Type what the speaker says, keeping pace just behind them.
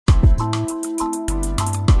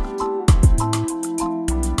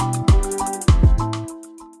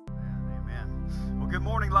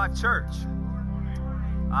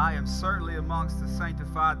certainly amongst the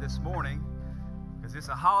sanctified this morning, because it's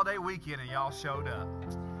a holiday weekend and y'all showed up.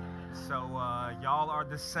 So y'all are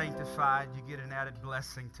the sanctified. You get an added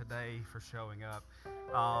blessing today for showing up.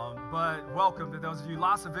 But welcome to those of you,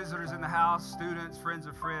 lots of visitors in the house, students, friends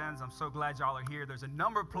of friends. I'm so glad y'all are here. There's a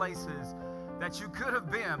number of places that you could have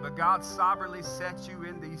been, but God sovereignly set you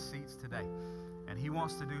in these seats today. And He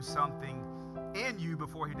wants to do something in you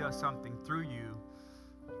before He does something through you.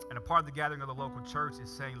 And a part of the gathering of the local church is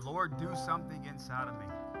saying, Lord, do something inside of me.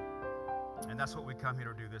 And that's what we come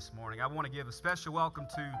here to do this morning. I want to give a special welcome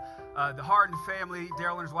to the Harden family,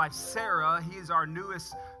 Daryl and his wife, Sarah. He is our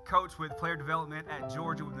newest coach with player development at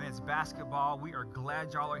Georgia with men's basketball. We are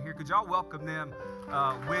glad y'all are here. Could y'all welcome them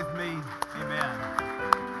with me?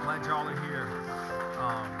 Amen. Glad y'all are here.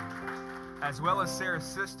 As well as Sarah's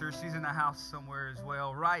sister. She's in the house somewhere as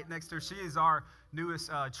well. Right next to her, she is our newest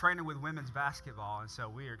trainer with women's basketball. And so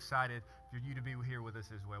we are excited for you to be here with us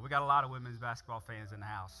as well. We got a lot of women's basketball fans in the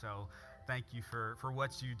house. So thank you for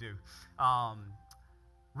what you do.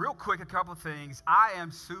 Real quick, a couple of things. I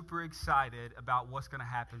am super excited about what's going to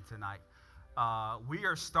happen tonight. We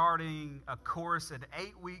are starting a course, an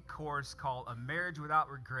 8-week course called A Marriage Without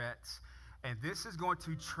Regrets. And this is going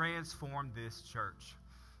to transform this church.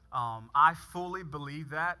 I fully believe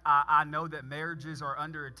that. I know that marriages are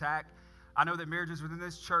under attack. I know that marriages within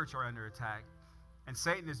this church are under attack. And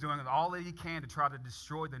Satan is doing all that he can to try to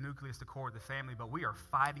destroy the nucleus, the core of the family, but we are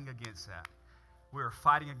fighting against that. We are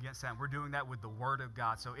fighting against that, and we're doing that with the Word of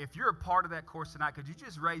God. So if you're a part of that course tonight, could you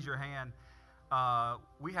just raise your hand?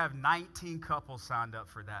 We have 19 couples signed up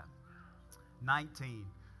for that. 19.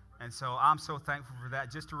 And so I'm so thankful for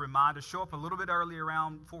that. Just a reminder, show up a little bit early,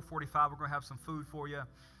 around 4:45. We're going to have some food for you,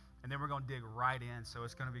 and then we're going to dig right in. So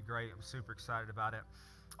it's going to be great. I'm super excited about it.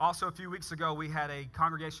 Also, a few weeks ago, we had a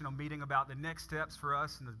congregational meeting about the next steps for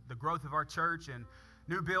us and the growth of our church and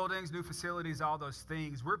new buildings, new facilities, all those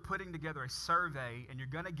things. We're putting together a survey, and you're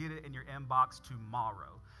going to get it in your inbox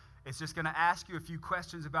tomorrow. It's just going to ask you a few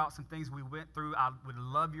questions about some things we went through. I would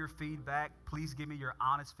love your feedback. Please give me your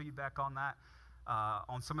honest feedback on that,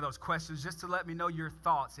 on some of those questions, just to let me know your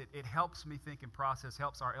thoughts. It helps me think and process,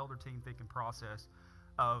 helps our elder team think and process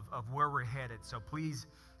of where we're headed. So please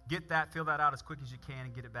get that, fill that out as quick as you can,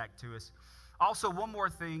 and get it back to us. Also, one more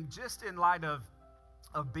thing, just in light of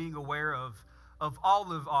being aware of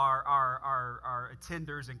all of our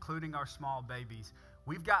attenders, including our small babies,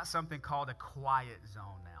 we've got something called a quiet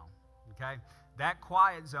zone now, okay? That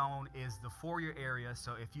quiet zone is the foyer area,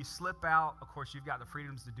 so if you slip out, of course, you've got the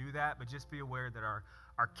freedoms to do that, but just be aware that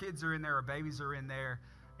our kids are in there, our babies are in there,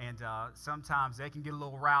 and sometimes they can get a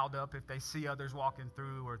little riled up if they see others walking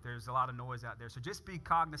through or if there's a lot of noise out there. So just be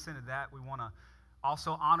cognizant of that. We want to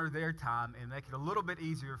also honor their time and make it a little bit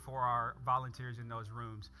easier for our volunteers in those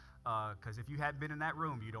rooms. Because if you hadn't been in that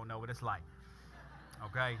room, you don't know what it's like.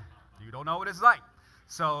 Okay? You don't know what it's like.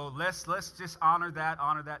 So let's just honor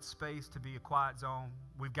that space to be a quiet zone.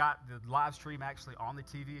 We've got the live stream actually on the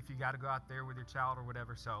TV if you got to go out there with your child or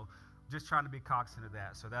whatever. So just trying to be cognizant of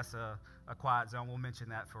that. So that's a quiet zone. We'll mention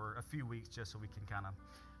that for a few weeks just so we can kind of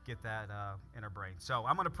get that in our brain. So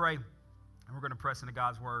I'm going to pray, and we're going to press into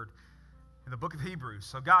God's Word in the book of Hebrews.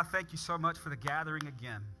 So God, thank you so much for the gathering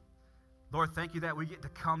again. Lord, thank you that we get to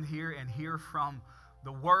come here and hear from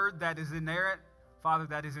the Word that is inerrant, Father,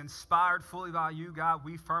 that is inspired fully by you, God.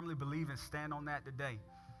 We firmly believe and stand on that today.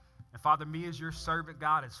 And Father, me as your servant,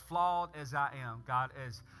 God, as flawed as I am, God,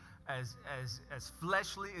 as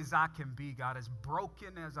fleshly as I can be, God, as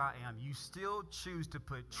broken as I am, you still choose to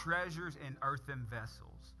put treasures in earthen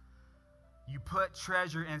vessels. You put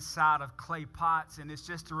treasure inside of clay pots, and it's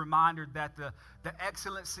just a reminder that the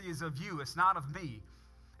excellency is of you. It's not of me.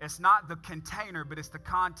 It's not the container, but it's the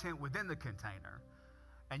content within the container.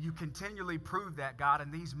 And you continually prove that, God, in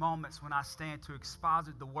these moments when I stand to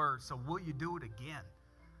exposit the word. So will you do it again?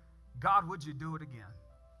 God, would you do it again?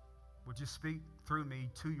 Would you speak through me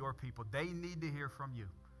to your people? They need to hear from you.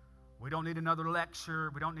 We don't need another lecture.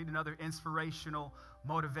 We don't need another inspirational,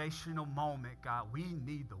 motivational moment, God. We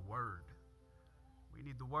need the Word. We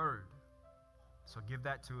need the Word. So give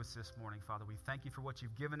that to us this morning, Father. We thank you for what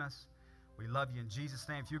you've given us. We love you in Jesus'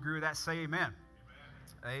 name. If you agree with that, say amen.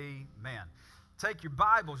 Amen. Amen. Take your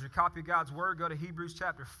Bibles, your copy of God's Word. Go to Hebrews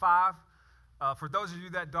chapter 5. For those of you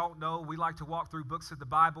that don't know, we like to walk through books of the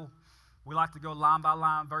Bible. We like to go line by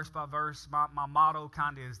line, verse by verse. My motto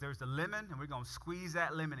kind of is there's the lemon, and we're going to squeeze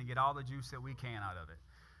that lemon and get all the juice that we can out of it.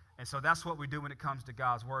 And so that's what we do when it comes to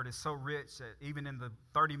God's Word. It's so rich that even in the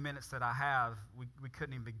 30 minutes that I have, we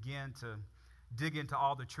couldn't even begin to dig into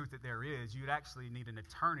all the truth that there is. You'd actually need an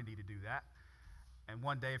eternity to do that. And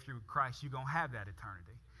one day, if you're with Christ, you're going to have that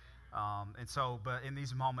eternity. But in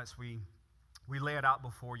these moments, we lay it out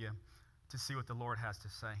before you to see what the Lord has to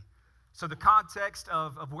say. So the context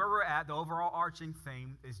of where we're at, the overall arching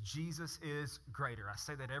theme is Jesus is greater. I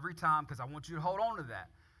say that every time because I want you to hold on to that.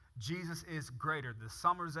 Jesus is greater. The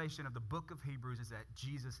summarization of the book of Hebrews is that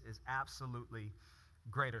Jesus is absolutely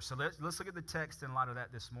greater. So let's look at the text in light of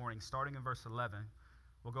that this morning, starting in verse 11.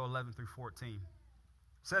 We'll go 11 through 14. It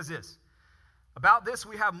says this, "About this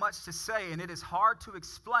we have much to say, and it is hard to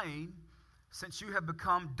explain since you have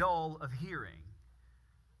become dull of hearing.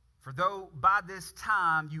 For though by this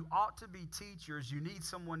time you ought to be teachers, you need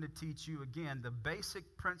someone to teach you again the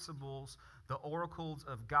basic principles, the oracles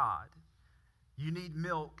of God. You need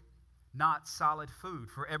milk, not solid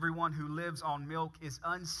food. For everyone who lives on milk is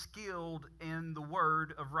unskilled in the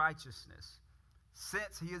word of righteousness,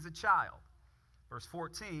 since he is a child." Verse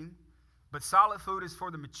 14, "But solid food is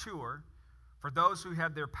for the mature, for those who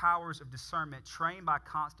have their powers of discernment trained by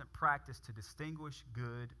constant practice to distinguish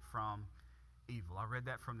good from evil." I read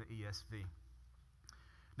that from the ESV.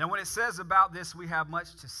 Now, when it says about this, we have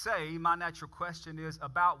much to say, my natural question is,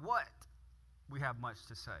 about what we have much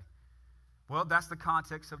to say? Well, that's the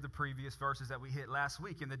context of the previous verses that we hit last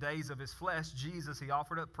week. In the days of his flesh, Jesus, he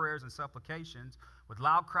offered up prayers and supplications with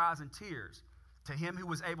loud cries and tears to him who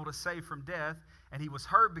was able to save from death, and he was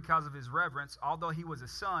heard because of his reverence. Although he was a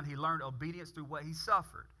son, he learned obedience through what he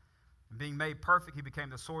suffered. And being made perfect, he became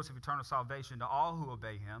the source of eternal salvation to all who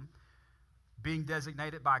obey him, being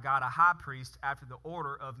designated by God a high priest after the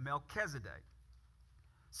order of Melchizedek.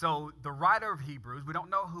 So the writer of Hebrews, we don't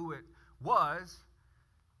know who it was.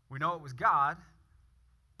 We know it was God.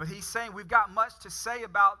 But he's saying we've got much to say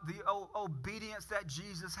about the obedience that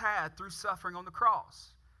Jesus had through suffering on the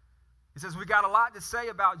cross. He says we got a lot to say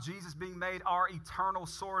about Jesus being made our eternal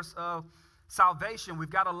source of salvation. We've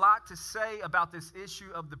got a lot to say about this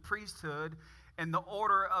issue of the priesthood and the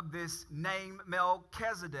order of this name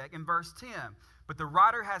Melchizedek in verse 10. But the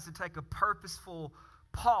writer has to take a purposeful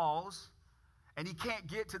pause, and he can't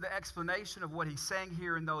get to the explanation of what he's saying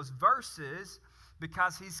here in those verses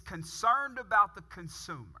because he's concerned about the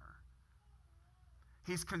consumer.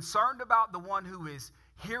 He's concerned about the one who is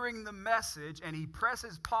hearing the message, and he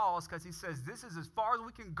presses pause because he says, this is as far as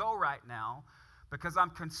we can go right now because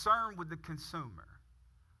I'm concerned with the consumer.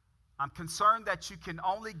 I'm concerned that you can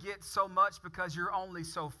only get so much because you're only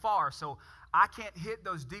so far. So I can't hit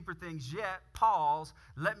those deeper things yet. Pause.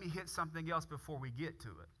 Let me hit something else before we get to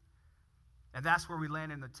it. And that's where we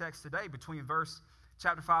land in the text today. Between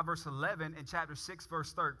chapter 5, verse 11 and chapter 6,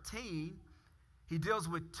 verse 13, he deals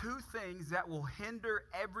with two things that will hinder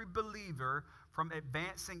every believer from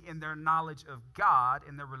advancing in their knowledge of God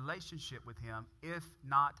and their relationship with him if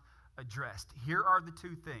not addressed. Here are the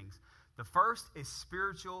two things. The first is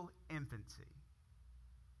spiritual infancy.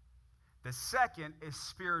 The second is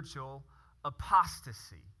spiritual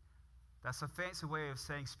apostasy. That's a fancy way of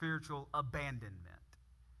saying spiritual abandonment.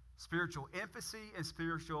 Spiritual infancy and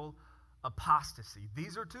spiritual apostasy.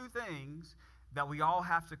 These are two things that we all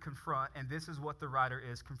have to confront, and this is what the writer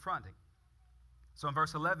is confronting. So in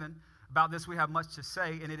verse 11, about this we have much to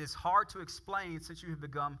say, and it is hard to explain since you have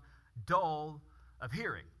become dull of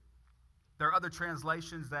hearing. There are other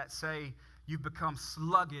translations that say you've become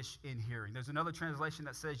sluggish in hearing. There's another translation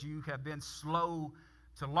that says you have been slow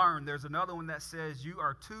to learn. There's another one that says you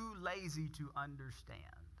are too lazy to understand.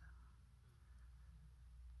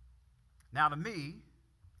 Now, to me,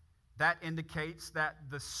 that indicates that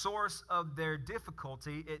the source of their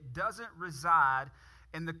difficulty, it doesn't reside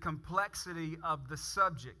in the complexity of the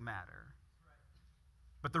subject matter.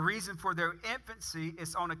 But the reason for their infancy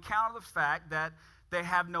is on account of the fact that they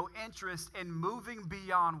have no interest in moving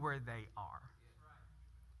beyond where they are.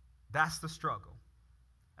 That's the struggle.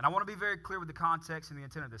 And I want to be very clear with the context and the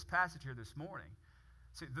intent of this passage here this morning.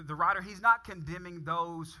 See, the writer, he's not condemning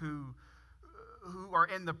those who are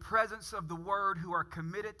in the presence of the word, who are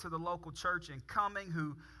committed to the local church and coming,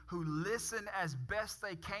 who listen as best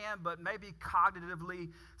they can, but maybe cognitively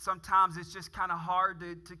sometimes it's just kind of hard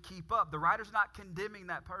to keep up. The writer's not condemning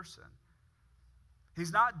that person.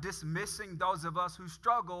 He's not dismissing those of us who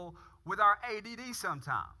struggle with our ADD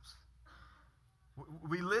sometimes.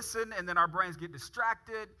 We listen and then our brains get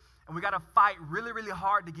distracted and we got to fight really, really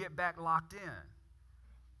hard to get back locked in.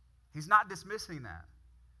 He's not dismissing that.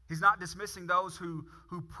 He's not dismissing those who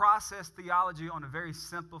process theology on a very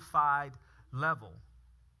simplified level.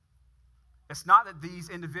 It's not that these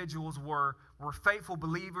individuals were faithful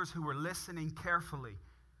believers who were listening carefully.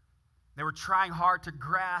 They were trying hard to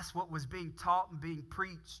grasp what was being taught and being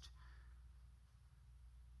preached.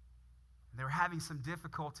 They were having some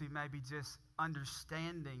difficulty maybe just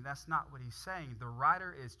understanding. That's not what he's saying. The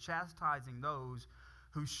writer is chastising those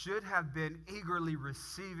who should have been eagerly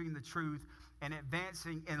receiving the truth and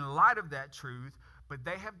advancing in light of that truth, but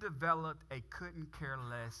they have developed a couldn't care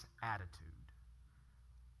less attitude.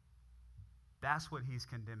 That's what he's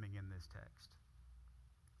condemning in this text.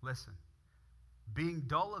 Listen, being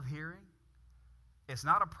dull of hearing, it's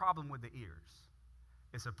not a problem with the ears.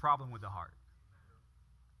 It's a problem with the heart.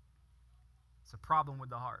 It's a problem with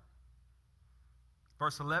the heart.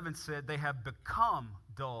 Verse 11 said they have become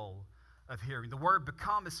dull of hearing. The word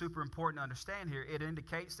become is super important to understand here. It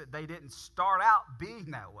indicates that they didn't start out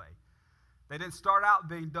being that way. They didn't start out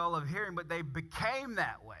being dull of hearing, but they became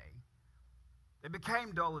that way. They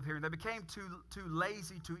became dull of hearing. They became too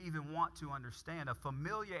lazy to even want to understand. A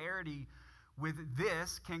familiarity with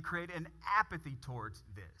this can create an apathy towards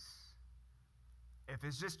this. If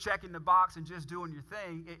it's just checking the box and just doing your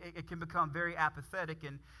thing, it can become very apathetic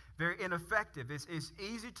and very ineffective. It's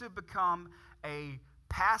easy to become a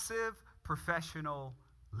passive professional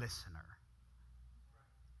listener.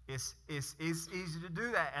 It's easy to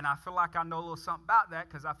do that, and I feel like I know a little something about that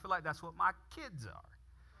because I feel like that's what my kids are.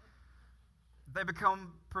 They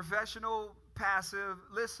become professional, passive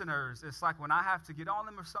listeners. It's like when I have to get on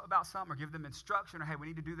them about something or give them instruction or, hey, we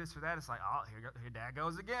need to do this or that, it's like, oh, here Dad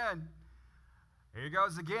goes again. Here he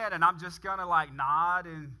goes again, and I'm just going to like nod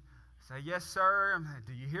and say, yes, sir.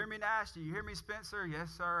 Do you hear me, Nash? Do you hear me, Spencer?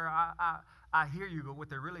 Yes, sir. I hear you, but what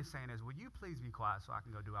they're really saying is, will you please be quiet so I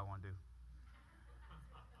can go do what I want to do?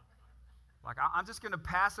 Like, I'm just going to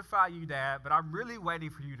pacify you, Dad, but I'm really waiting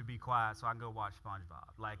for you to be quiet so I can go watch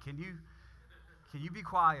SpongeBob. Like, can you be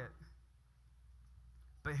quiet?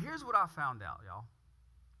 But here's what I found out, y'all.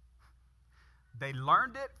 They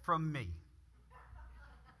learned it from me.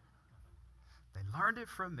 They learned it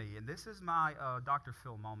from me. And this is my Dr.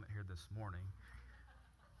 Phil moment here this morning.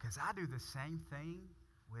 Because I do the same thing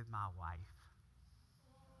with my wife.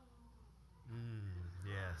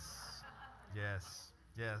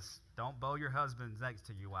 Yes. Don't bow your husbands next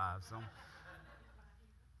to you, wives.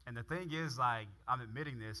 And the thing is, like, I'm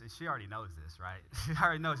admitting this, and she already knows this, right? She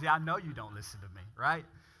already knows, yeah, I know you don't listen to me, right?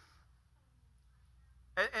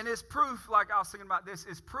 And it's proof, like I was thinking about this,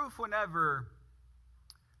 it's proof whenever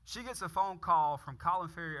she gets a phone call from Colin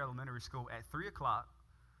Ferry Elementary School at 3 o'clock,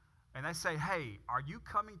 and they say, hey, are you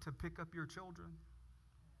coming to pick up your children?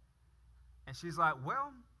 And she's like,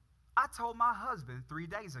 well, I told my husband 3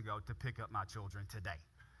 days ago to pick up my children today.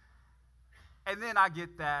 And then I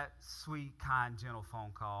get that sweet, kind, gentle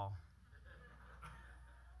phone call.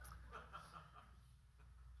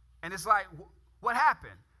 And it's like, what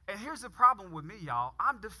happened? And here's the problem with me, y'all.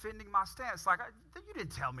 I'm defending my stance. Like, you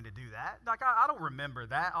didn't tell me to do that. Like, I don't remember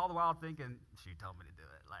that. All the while thinking, she told me to do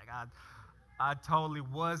it. Like, I totally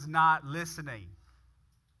was not listening.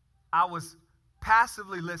 I was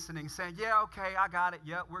passively listening, saying, yeah, okay, I got it.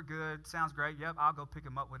 Yep, we're good. Sounds great. Yep, I'll go pick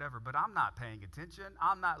them up, whatever. But I'm not paying attention.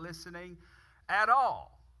 I'm not listening at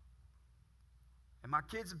all. And my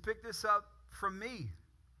kids have picked this up from me.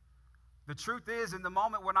 The truth is, in the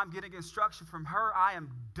moment when I'm getting instruction from her, I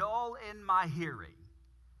am dull in my hearing.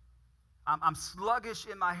 I'm sluggish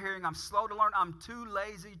in my hearing. I'm slow to learn. I'm too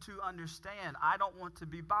lazy to understand. I don't want to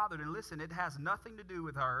be bothered. And listen, it has nothing to do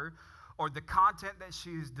with her or the content that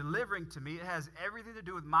she's delivering to me. It has everything to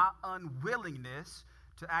do with my unwillingness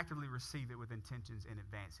to actively receive it with intentions in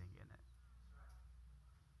advancing in it.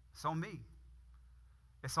 It's on me.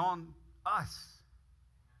 It's on us.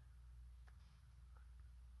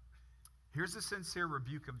 Here's the sincere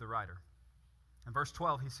rebuke of the writer. In verse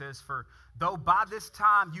 12, he says, for though by this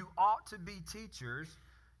time you ought to be teachers,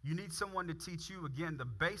 you need someone to teach you, again, the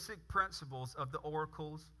basic principles of the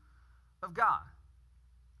oracles of God.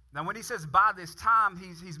 Now, when he says by this time,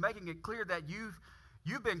 he's making it clear that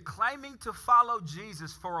you've been claiming to follow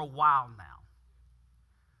Jesus for a while now.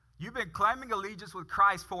 You've been claiming allegiance with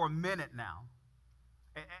Christ for a minute now.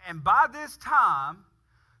 And by this time,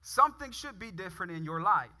 something should be different in your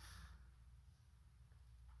life.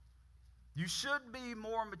 You should be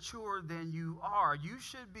more mature than you are. You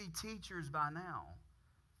should be teachers by now.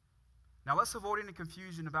 Now, let's avoid any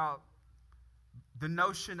confusion about the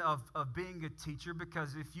notion of being a teacher,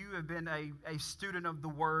 because if you have been a student of the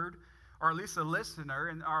Word, or at least a listener,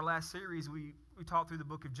 in our last series, we talked through the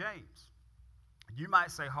book of James. You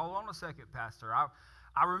might say, hold on a second, Pastor.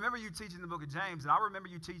 I remember you teaching the book of James, and I remember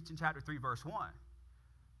you teaching chapter 3, verse 1.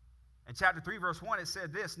 In chapter 3, verse 1, it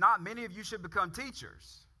said this, not many of you should become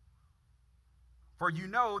teachers. For you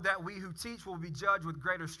know that we who teach will be judged with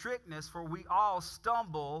greater strictness, for we all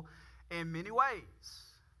stumble in many ways.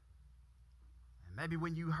 And maybe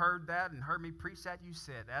when you heard that and heard me preach that, you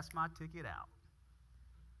said, that's my ticket out.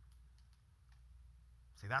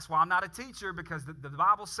 See, that's why I'm not a teacher, because the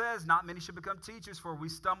Bible says not many should become teachers, for we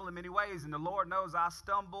stumble in many ways. And the Lord knows I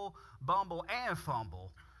stumble, bumble, and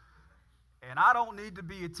fumble. And I don't need to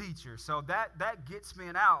be a teacher. So that gets me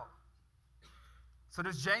out. So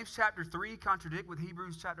does James chapter 3 contradict with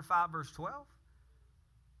Hebrews chapter 5, verse 12?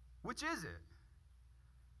 Which is it?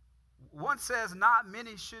 One says not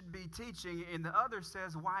many should be teaching, and the other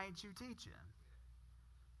says, why ain't you teaching?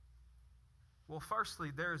 Well,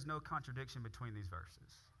 firstly, there is no contradiction between these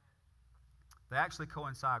verses. They actually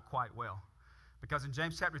coincide quite well. Because in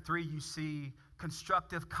James chapter 3, you see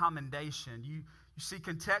constructive commendation. You see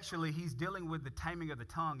contextually, he's dealing with the taming of the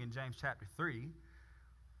tongue in James chapter 3.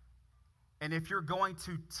 And if you're going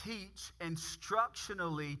to teach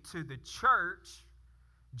instructionally to the church,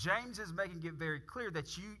 James is making it very clear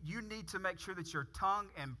that you need to make sure that your tongue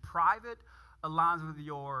in private aligns with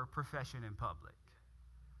your profession in public.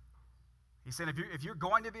 He said if you're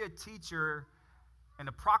going to be a teacher in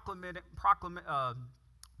a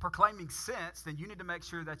proclaiming sense, then you need to make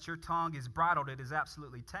sure that your tongue is bridled, it is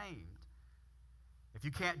absolutely tamed. If you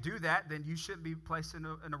can't do that, then you shouldn't be placed in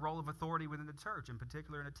a role of authority within the church, in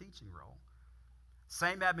particular in a teaching role.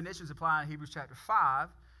 Same admonitions apply in Hebrews chapter 5.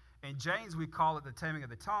 In James, we call it the taming of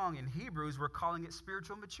the tongue. In Hebrews, we're calling it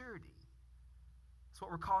spiritual maturity. That's what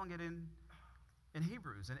we're calling it in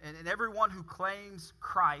Hebrews. And everyone who claims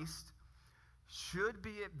Christ should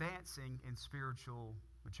be advancing in spiritual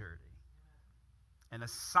maturity. And a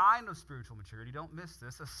sign of spiritual maturity, don't miss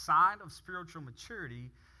this, a sign of spiritual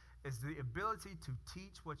maturity is the ability to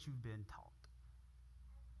teach what you've been taught.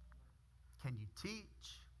 Can you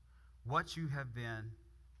teach what you have been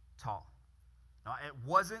taught? Now, it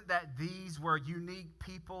wasn't that these were unique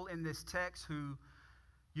people in this text who,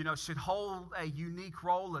 should hold a unique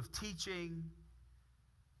role of teaching,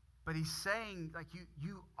 but he's saying, like,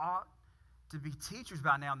 you ought to be teachers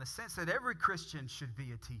by now, in the sense that every Christian should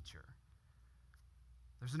be a teacher.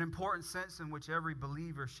 There's an important sense in which every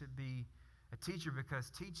believer should be a teacher, because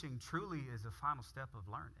teaching truly is a final step of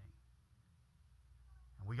learning.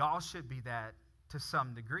 And we all should be that to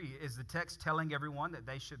some degree. Is the text telling everyone that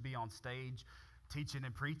they should be on stage teaching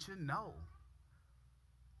and preaching? No.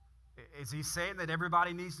 Is he saying that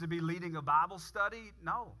everybody needs to be leading a Bible study?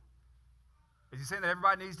 No. Is he saying that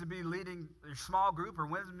everybody needs to be leading their small group or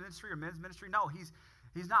women's ministry or men's ministry? No, he's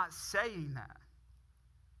not saying that.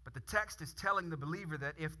 But the text is telling the believer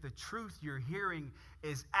that if the truth you're hearing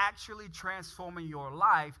is actually transforming your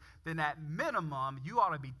life, then at minimum, you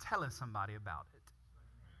ought to be telling somebody about it.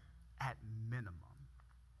 At minimum.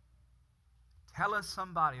 Telling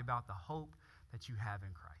somebody about the hope that you have in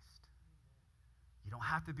Christ. You don't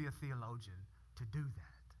have to be a theologian to do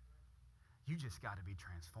that. You just got to be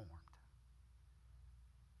transformed.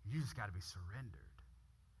 You just got to be surrendered.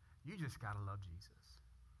 You just got to love Jesus.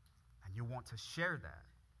 And you want to share that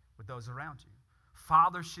with those around you.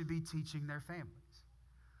 Fathers should be teaching their families.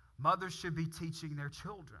 Mothers should be teaching their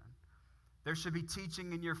children. There should be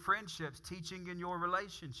teaching in your friendships, teaching in your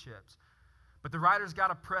relationships. But the writer's got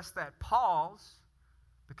to press that pause,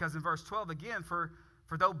 because in verse 12, again, for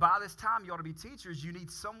though by this time you ought to be teachers, you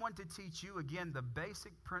need someone to teach you, again, the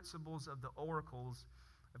basic principles of the oracles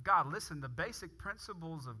of God. Listen, the basic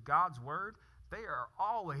principles of God's word, they are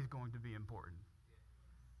always going to be important.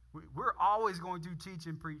 We're always going to teach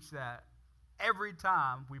and preach that every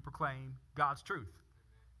time we proclaim God's truth.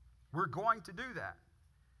 We're going to do that.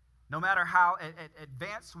 No matter how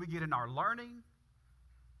advanced we get in our learning,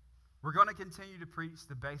 we're going to continue to preach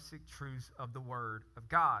the basic truths of the Word of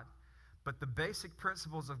God. But the basic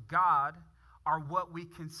principles of God are what we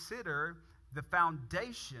consider the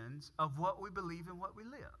foundations of what we believe and what we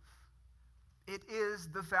live. It is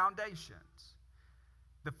the foundations.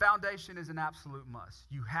 The foundation is an absolute must.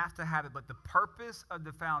 You have to have it, but the purpose of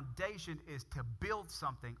the foundation is to build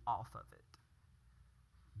something off of it.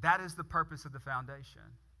 That is the purpose of the foundation.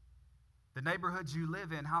 The neighborhoods you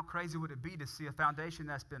live in, how crazy would it be to see a foundation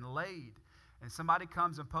that's been laid and somebody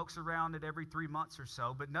comes and pokes around it every 3 months or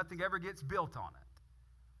so, but nothing ever gets built on it?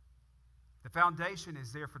 The foundation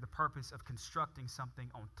is there for the purpose of constructing something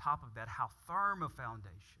on top of that. How firm a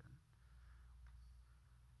foundation.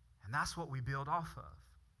 And that's what we build off of.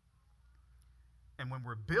 And when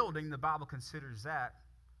we're building, the Bible considers that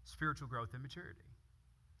spiritual growth and maturity.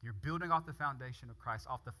 You're building off the foundation of Christ,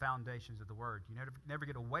 off the foundations of the Word. You never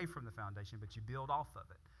get away from the foundation, but you build off of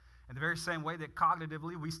it. In the very same way that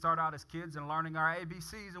cognitively we start out as kids and learning our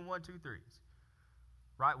ABCs and 1, 2, 3s.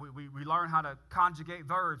 Right? We learn how to conjugate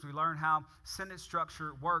verbs. We learn how sentence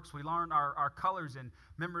structure works. We learn our colors and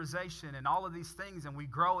memorization and all of these things, and we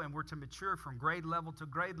grow and we're to mature from grade level to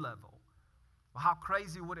grade level. Well, how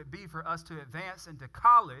crazy would it be for us to advance into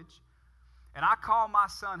college And I call my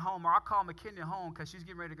son home, or I call McKinney home because she's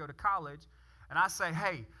getting ready to go to college. And I say,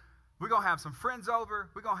 hey, we're going to have some friends over.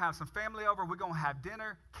 We're going to have some family over. We're going to have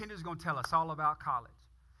dinner. Kendra's going to tell us all about college.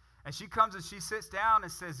 And she comes and she sits down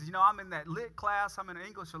and says, I'm in that lit class. I'm in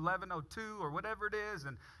English 1102 or whatever it is.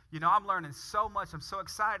 And, I'm learning so much. I'm so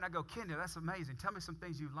excited. And I go, Kendra, that's amazing. Tell me some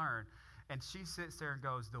things you've learned. And she sits there and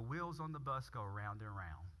goes, the wheels on the bus go round and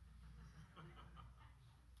round.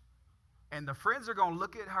 And the friends are going to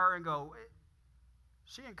look at her and go,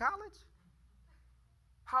 she in college?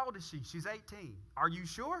 How old is she? She's 18. Are you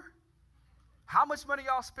sure? How much money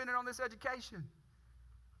y'all spending on this education?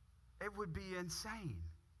 It would be insane.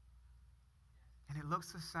 And it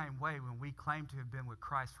looks the same way when we claim to have been with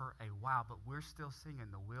Christ for a while, but we're still singing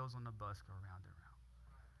the wheels on the bus go round and round.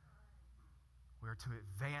 We're to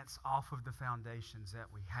advance off of the foundations that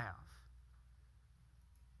we have.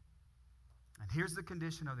 And here's the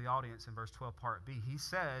condition of the audience in verse 12, part B. He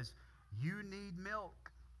says, you need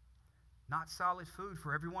milk, not solid food,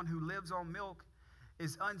 for everyone who lives on milk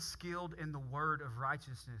is unskilled in the word of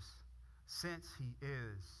righteousness, since he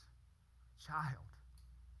is a child.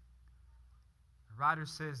 The writer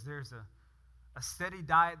says there's a steady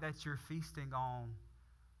diet that you're feasting on,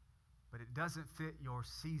 but it doesn't fit your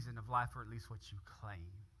season of life, or at least what you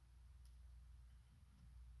claim.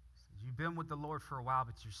 You've been with the Lord for a while,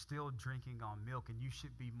 but you're still drinking on milk, and you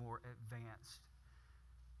should be more advanced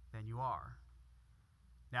than you are.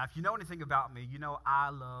 Now, if you know anything about me, you know I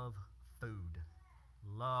love food.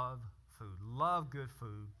 Love food. Love good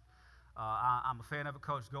food. I'm a fan of it.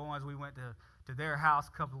 Coach Goins, we went to their house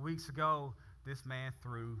a couple of weeks ago. This man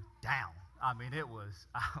threw down. I mean, I was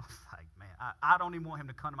like, man, I don't even want him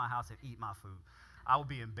to come to my house and eat my food. I will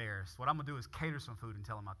be embarrassed. What I'm going to do is cater some food and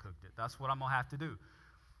tell him I cooked it. That's what I'm going to have to do.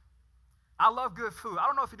 I love good food. I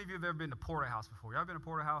don't know if any of you have ever been to Porterhouse before. You ever been to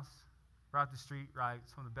Porterhouse? Right up the street, right?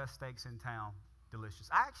 It's one of the best steaks in town. Delicious.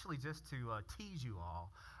 I actually, just to tease you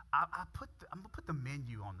all, I'm going to put the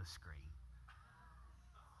menu on the screen.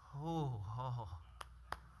 Oh.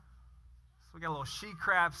 So we got a little she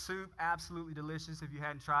crab soup, absolutely delicious. If you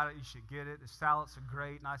hadn't tried it, you should get it. The salads are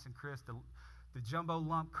great, nice and crisp. The jumbo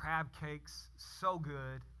lump crab cakes, so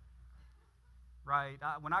good. Right?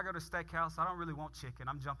 When I go to steakhouse, I don't really want chicken.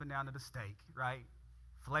 I'm jumping down to the steak, right?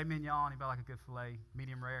 Filet mignon, anybody like a good filet?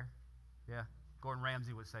 Medium rare? Yeah. Gordon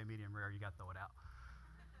Ramsay would say medium rare. You got to throw it out.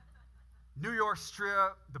 New York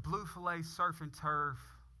strip, the blue filet, surf and turf,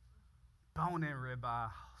 bone-in ribeye.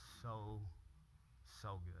 So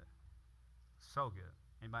good. So good.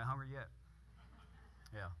 Anybody hungry yet?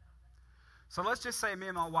 Yeah. So let's just say me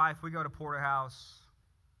and my wife, we go to Porterhouse.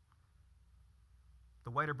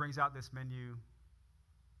 The waiter brings out this menu.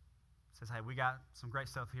 Says, hey, we got some great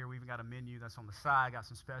stuff here. We even got a menu that's on the side. Got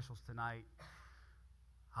some specials tonight.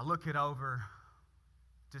 I look it over.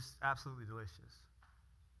 Just absolutely delicious.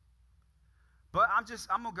 But I'm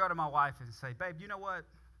going to go to my wife and say, babe, you know what?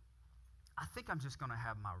 I think I'm just going to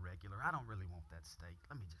have my regular. I don't really want that steak.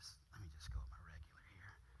 Let me just go with my regular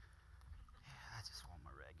here. Yeah, I just want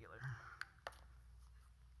my regular.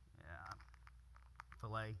 Yeah.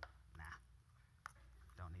 Filet. Nah.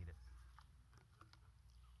 Don't need it.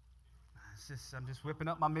 I'm just whipping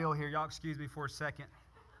up my meal here. Y'all excuse me for a second.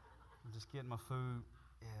 I'm just getting my food.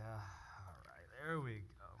 Yeah. All right. There we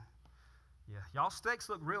go. Yeah. Y'all steaks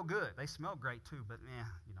look real good. They smell great too, but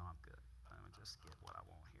I'm good. Let me just get what I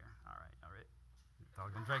want here. All right. All right. Thought I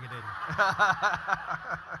was going to drink it, didn't you?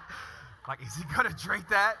 Like, is he going to drink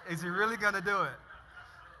that? Is he really going to do it?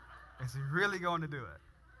 Is he really going to do it?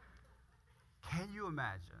 Can you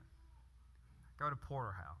imagine? Go to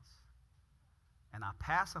Porterhouse, and I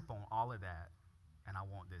pass up on all of that, and I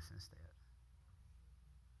want this instead.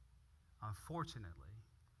 Unfortunately,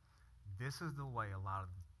 this is the way a lot of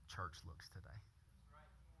the church looks today.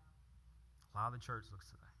 A lot of the church looks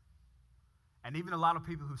today. And even a lot of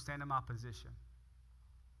people who stand in my position,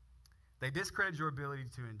 they discredit your ability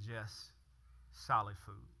to ingest solid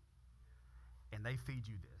food. And they feed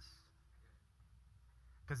you this.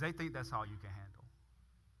 Because they think that's all you can handle.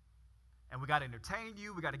 And we got to entertain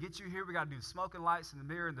you. We got to get you here. We got to do the smoking lights in the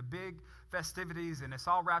mirror and the big festivities. And it's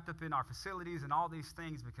all wrapped up in our facilities and all these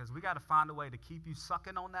things because we got to find a way to keep you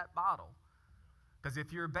sucking on that bottle. Because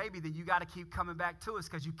if you're a baby, then you got to keep coming back to us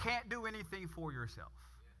because you can't do anything for yourself.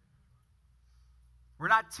 We're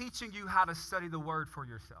not teaching you how to study the word for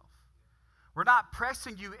yourself. We're not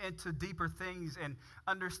pressing you into deeper things and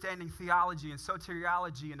understanding theology and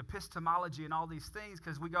soteriology and epistemology and all these things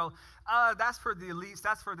because we go, that's for the elites,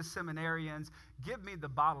 that's for the seminarians. Give me the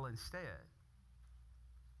bottle instead.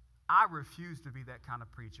 I refuse to be that kind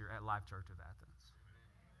of preacher at Life Church of Athens.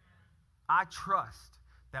 I trust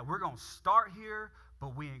that we're going to start here,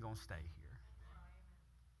 but we ain't going to stay here.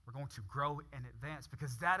 We're going to grow and advance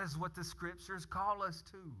because that is what the scriptures call us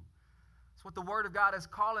to. It's what the Word of God is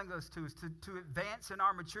calling us to, is to advance in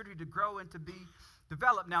our maturity, to grow and to be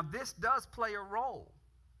developed. Now, this does play a role.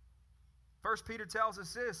 1 Peter tells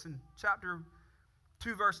us this in chapter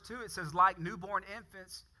 2, verse 2. It says, like newborn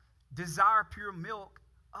infants, desire pure milk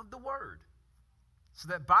of the Word, so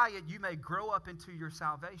that by it you may grow up into your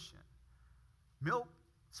salvation. Milk,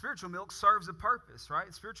 spiritual milk, serves a purpose,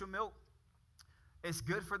 right? Spiritual milk is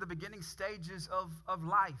good for the beginning stages of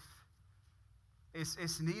life.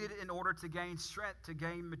 It's needed in order to gain strength, to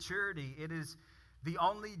gain maturity. It is the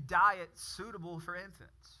only diet suitable for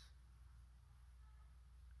infants.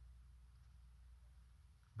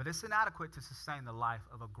 But it's inadequate to sustain the life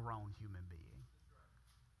of a grown human being.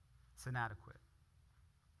 It's inadequate.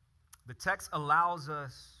 The text allows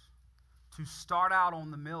us to start out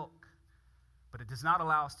on the milk, but it does not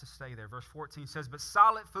allow us to stay there. Verse 14 says, but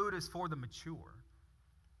solid food is for the mature,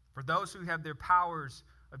 for those who have their powers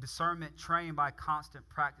of discernment trained by constant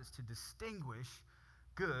practice to distinguish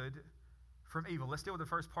good from evil. Let's deal with the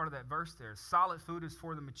first part of that verse there. Solid food is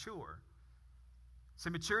for the mature. So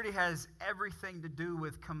maturity has everything to do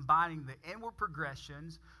with combining the inward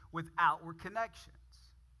progressions with outward connections.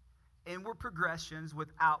 Inward progressions with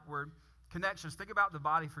outward connections. Think about the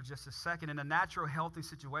body for just a second. In a natural, healthy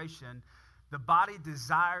situation, the body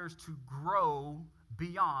desires to grow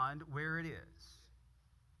beyond where it is.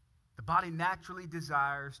 The body naturally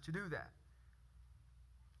desires to do that.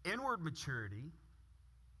 Inward maturity,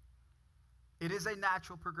 it is a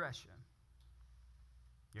natural progression.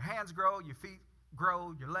 Your hands grow, your feet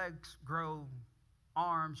grow, your legs grow,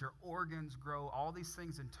 arms, your organs grow. All these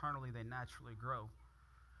things internally, they naturally grow.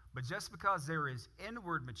 But just because there is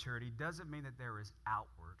inward maturity doesn't mean that there is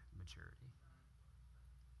outward maturity.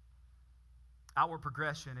 Outward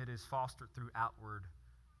progression, it is fostered through outward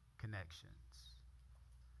connections.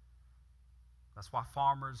 That's why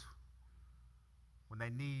farmers, when they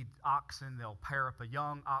need oxen, they'll pair up a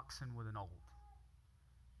young oxen with an old.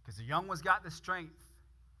 Because the young one's got the strength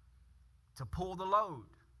to pull the load,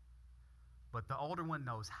 but the older one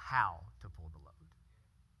knows how to pull the load.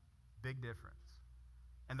 Big difference.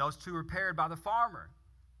 And those two are paired by the farmer,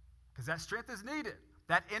 because that strength is needed.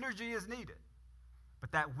 That energy is needed.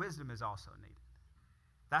 But that wisdom is also needed.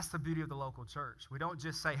 That's the beauty of the local church. We don't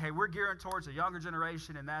just say, hey, we're gearing towards a younger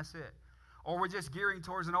generation and that's it. Or we're just gearing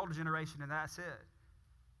towards an older generation and that's it.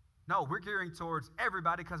 No, we're gearing towards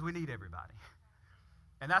everybody because we need everybody.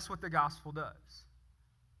 And that's what the gospel does.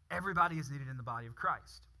 Everybody is needed in the body of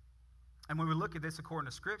Christ. And when we look at this according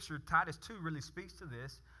to Scripture, Titus 2 really speaks to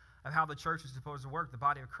this, of how the church is supposed to work, the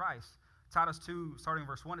body of Christ. Titus 2, starting in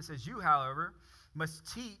verse 1, it says, you, however,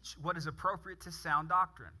 must teach what is appropriate to sound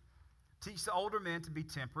doctrine. Teach the older men to be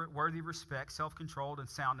temperate, worthy of respect, self-controlled, and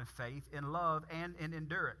sound in faith, in love, and in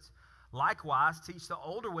endurance. Likewise, teach the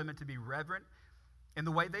older women to be reverent in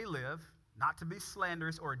the way they live, not to be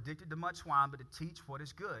slanderous or addicted to much wine, but to teach what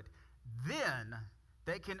is good. Then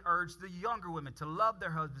they can urge the younger women to love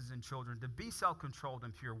their husbands and children, to be self-controlled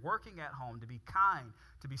and pure, working at home, to be kind,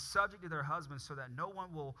 to be subject to their husbands, so that no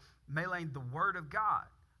one will malign the word of God.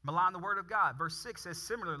 Malign the word of God. Verse 6 says,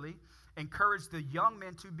 similarly, encourage the young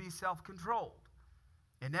men to be self-controlled.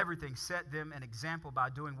 In everything, set them an example by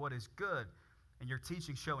doing what is good. And your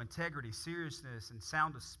teaching show integrity, seriousness, and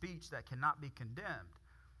sound of speech that cannot be condemned,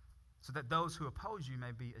 so that those who oppose you may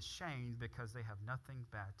be ashamed because they have nothing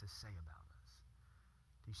bad to say about us.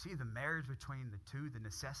 Do you see the marriage between the two, the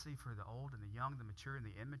necessity for the old and the young, the mature and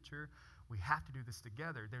the immature? We have to do this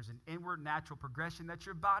together. There's an inward natural progression that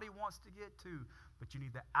your body wants to get to, but you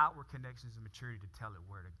need the outward connections of maturity to tell it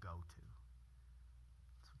where to go to.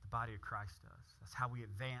 That's what the body of Christ does. That's how we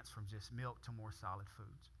advance from just milk to more solid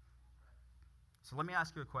foods. So let me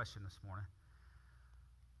ask you a question this morning.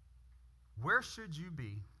 Where should you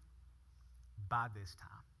be by this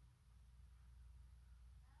time?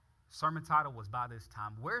 Sermon title was By This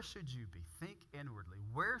Time. Where should you be? Think inwardly.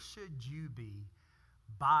 Where should you be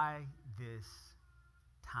by this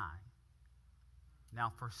time?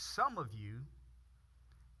 Now, for some of you,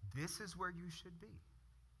 this is where you should be.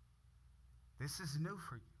 This is new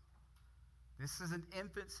for you. This is an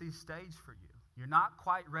infancy stage for you. You're not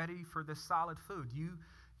quite ready for the solid food. You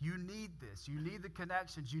need this. You need the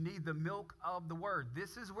connections. You need the milk of the word.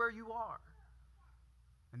 This is where you are.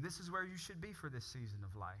 And this is where you should be for this season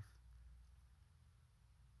of life.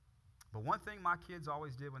 But one thing my kids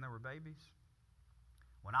always did when they were babies,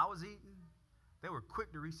 when I was eating, they were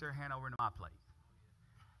quick to reach their hand over into my plate.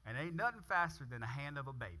 And ain't nothing faster than the hand of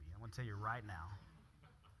a baby. I'm going to tell you right now.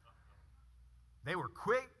 They were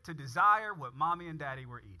quick to desire what mommy and daddy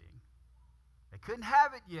were eating. They couldn't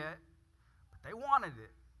have it yet, but they wanted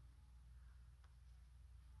it.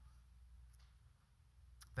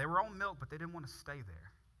 They were on milk, but they didn't want to stay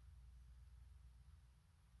there.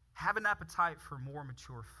 Have an appetite for more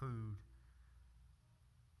mature food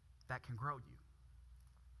that can grow you.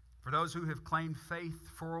 For those who have claimed faith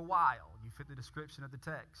for a while, you fit the description of the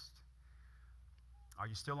text. Are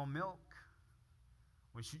you still on milk?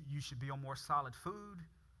 You should be on more solid food.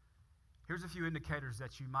 Here's a few indicators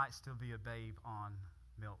that you might still be a babe on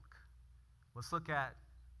milk. Let's look at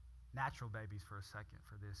natural babies for a second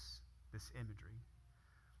for this imagery.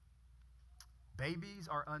 Babies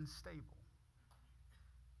are unstable.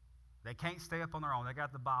 They can't stay up on their own. They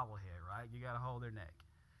got the bobblehead, right? You got to hold their neck.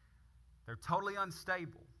 They're totally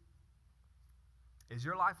unstable. Is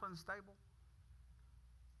your life unstable?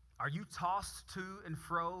 Are you tossed to and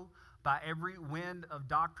fro by every wind of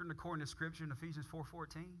doctrine according to Scripture in Ephesians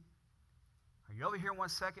 4:14? Are you over here 1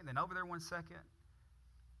 second, then over there 1 second?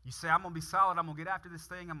 You say, I'm going to be solid, I'm going to get after this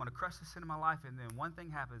thing, I'm going to crush the sin in my life, and then one thing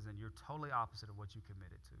happens and you're totally opposite of what you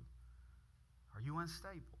committed to. Are you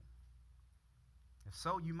unstable? If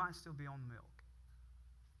so, you might still be on milk.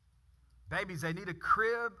 Babies, they need a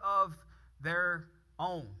crib of their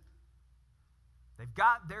own. They've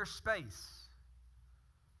got their space.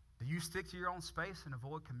 Do you stick to your own space and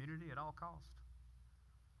avoid community at all costs?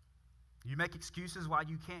 You make excuses why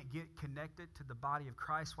you can't get connected to the body of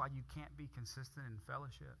Christ, why you can't be consistent in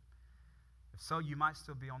fellowship. If so, you might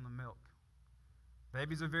still be on the milk.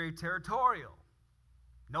 Babies are very territorial.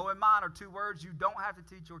 No and mine are two words you don't have to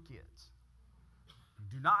teach your kids.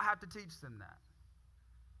 You do not have to teach them that.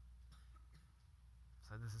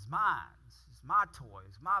 So this is mine. This is my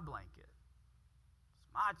toys, my blanket.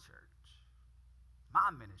 It's my church,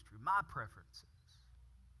 my ministry, my preferences.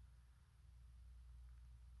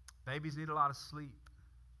 Babies need a lot of sleep.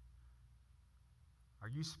 Are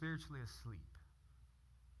you spiritually asleep?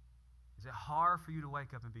 Is it hard for you to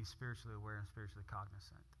wake up and be spiritually aware and spiritually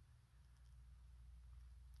cognizant?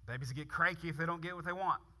 Babies get cranky if they don't get what they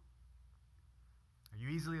want. Are you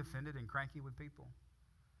easily offended and cranky with people?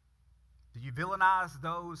 Do you villainize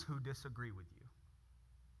those who disagree with you?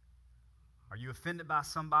 Are you offended by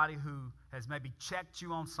somebody who has maybe checked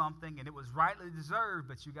you on something and it was rightly deserved,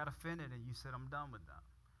 but you got offended and you said, I'm done with them?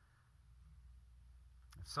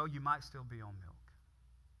 If so, you might still be on milk.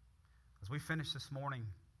 As we finish this morning,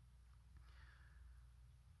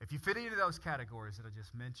 if you fit into those categories that I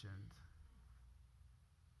just mentioned,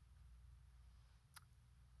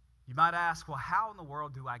 you might ask, well, how in the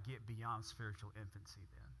world do I get beyond spiritual infancy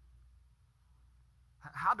then?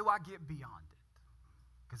 How do I get beyond it?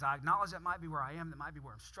 Because I acknowledge that might be where I am, that might be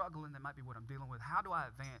where I'm struggling, that might be what I'm dealing with. How do I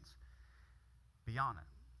advance beyond it?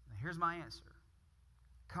 And here's my answer.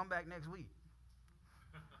 Come back next week.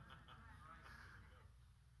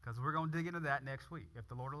 Because we're going to dig into that next week, if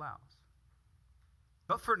the Lord allows.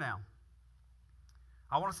 But for now,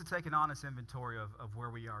 I want us to take an honest inventory of where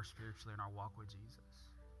we are spiritually in our walk with Jesus.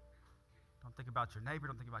 Don't think about your neighbor.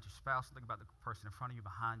 Don't think about your spouse. Don't think about the person in front of you,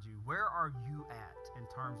 behind you. Where are you at in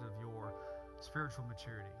terms of your spiritual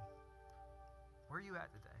maturity? Where are you at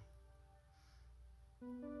today?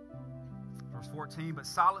 Verse 14, but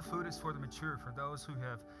solid food is for the mature, for those who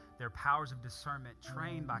have their powers of discernment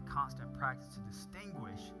trained by constant practice to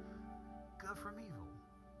distinguish good from evil.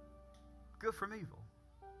 Good from evil.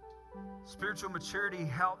 Spiritual maturity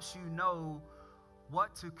helps you know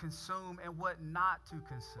what to consume and what not to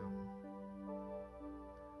consume.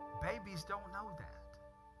 Babies don't know that.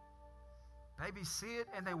 Babies see it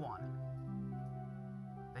and they want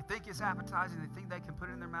it. They think it's appetizing. They think they can put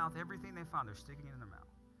it in their mouth. Everything they find, they're sticking it in their mouth.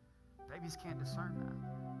 Babies can't discern that.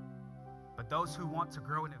 But those who want to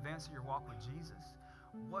grow and advance in your walk with Jesus,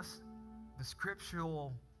 what's the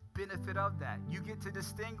scriptural benefit of that? You get to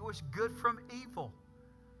distinguish good from evil.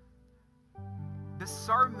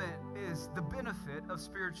 Discernment is the benefit of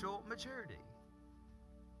spiritual maturity.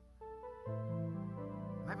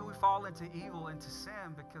 Maybe we fall into evil, into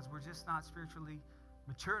sin, because we're just not spiritually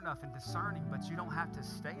mature enough and discerning, but you don't have to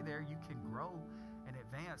stay there. You can grow and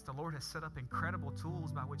advance. The Lord has set up incredible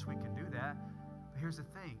tools by which we can do that. But here's the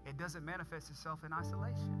thing. It doesn't manifest itself in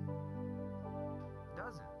isolation. It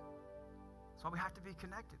doesn't. That's why we have to be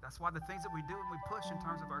connected. That's why the things that we do and we push in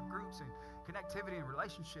terms of our groups and connectivity and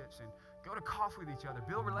relationships and go to coffee with each other,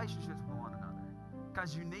 build relationships with one another,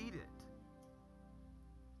 because you need it.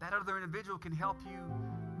 That other individual can help you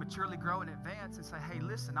maturely grow and advance and say, hey,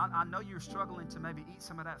 listen, I know you're struggling to maybe eat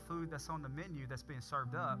some of that food that's on the menu that's being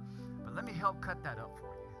served up, but let me help cut that up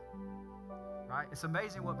for you. Right? It's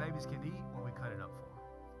amazing what babies can eat when we cut it up for them.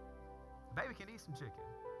 A baby can eat some chicken,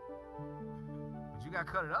 but you got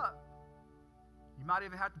to cut it up. You might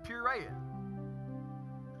even have to puree it.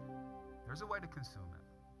 There's a way to consume it.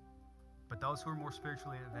 But those who are more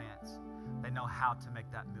spiritually advanced, they know how to make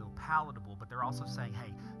that meal palatable. But they're also saying,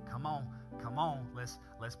 hey, come on, let's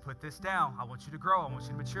put this down. I want you to grow. I want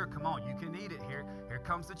you to mature. Come on, you can eat it. Here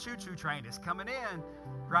comes the choo-choo train. It's coming in,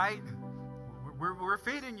 right? We're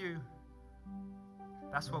feeding you.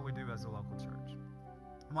 That's what we do as a local church.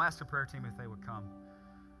 I'm going to ask the prayer team if they would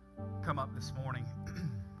come up this morning.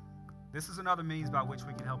 This is another means by which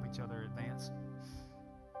we can help each other advance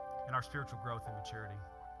in our spiritual growth and maturity.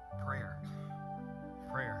 Prayer.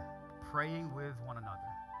 Praying with one another.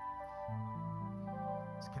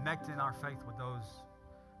 It's connecting our faith with those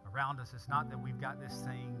around us. It's not that we've got this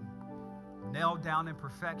thing nailed down in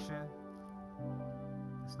perfection.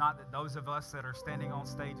 It's not that those of us that are standing on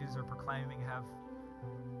stages or proclaiming have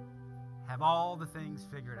all the things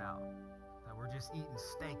figured out, that we're just eating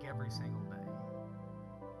steak every single day.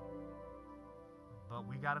 But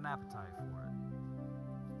we got an appetite for it.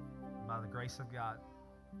 By the grace of God,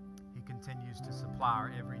 He continues to supply our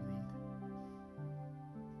every need.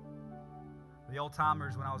 The old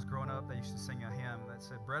timers, when I was growing up, they used to sing a hymn that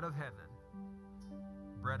said, bread of heaven,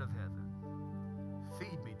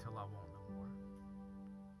 feed me till I want no more.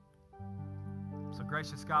 So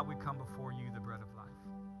gracious God, we come before you, the bread of life,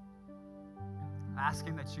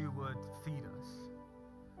 asking that you would feed us.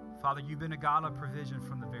 Father, you've been a God of provision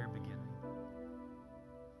from the very beginning.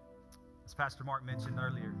 As Pastor Mark mentioned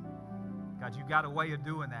earlier, God, you've got a way of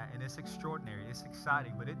doing that, and it's extraordinary, it's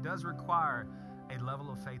exciting, but it does require a level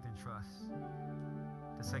of faith and trust.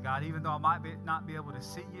 To say, God, even though I might not be able to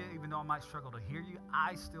see you, even though I might struggle to hear you,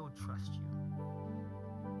 I still trust you.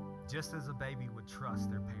 Just as a baby would trust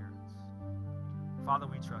their parents. Father,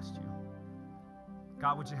 we trust you.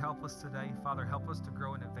 God, would you help us today? Father, help us to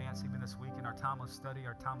grow in advance even this week in our time of study,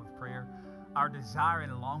 our time of prayer, our desire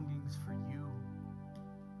and longings for you.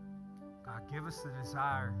 God, give us the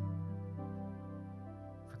desire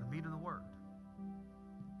for the meat of the word.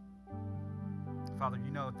 Father,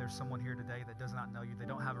 you know if there's someone here today that does not know you, they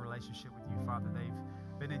don't have a relationship with you, Father, they've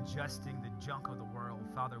been ingesting the junk of the world.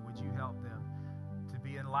 Father, would you help them to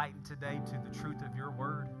be enlightened today to the truth of your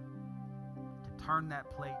word, to turn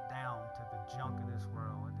that plate down to the junk of this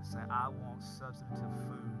world and to say, I want substantive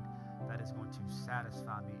food that is going to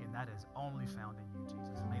satisfy me, and that is only found in you,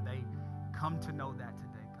 Jesus. May they come to know that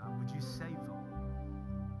today, God. Would you save them?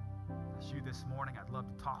 You this morning, I'd love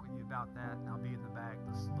to talk with you about that, and I'll be in the back.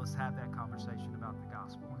 Let's have that conversation about the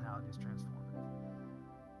gospel and how it is transformative.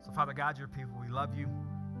 So, Father, guide your people. We love you.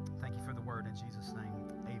 Thank you for the word in Jesus' name.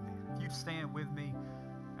 Amen. If you'd stand with me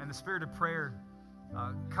in the spirit of prayer,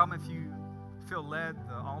 come if you feel led.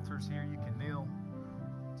 The altar's here. You can kneel.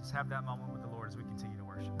 Just have that moment with the Lord as we continue to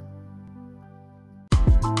worship.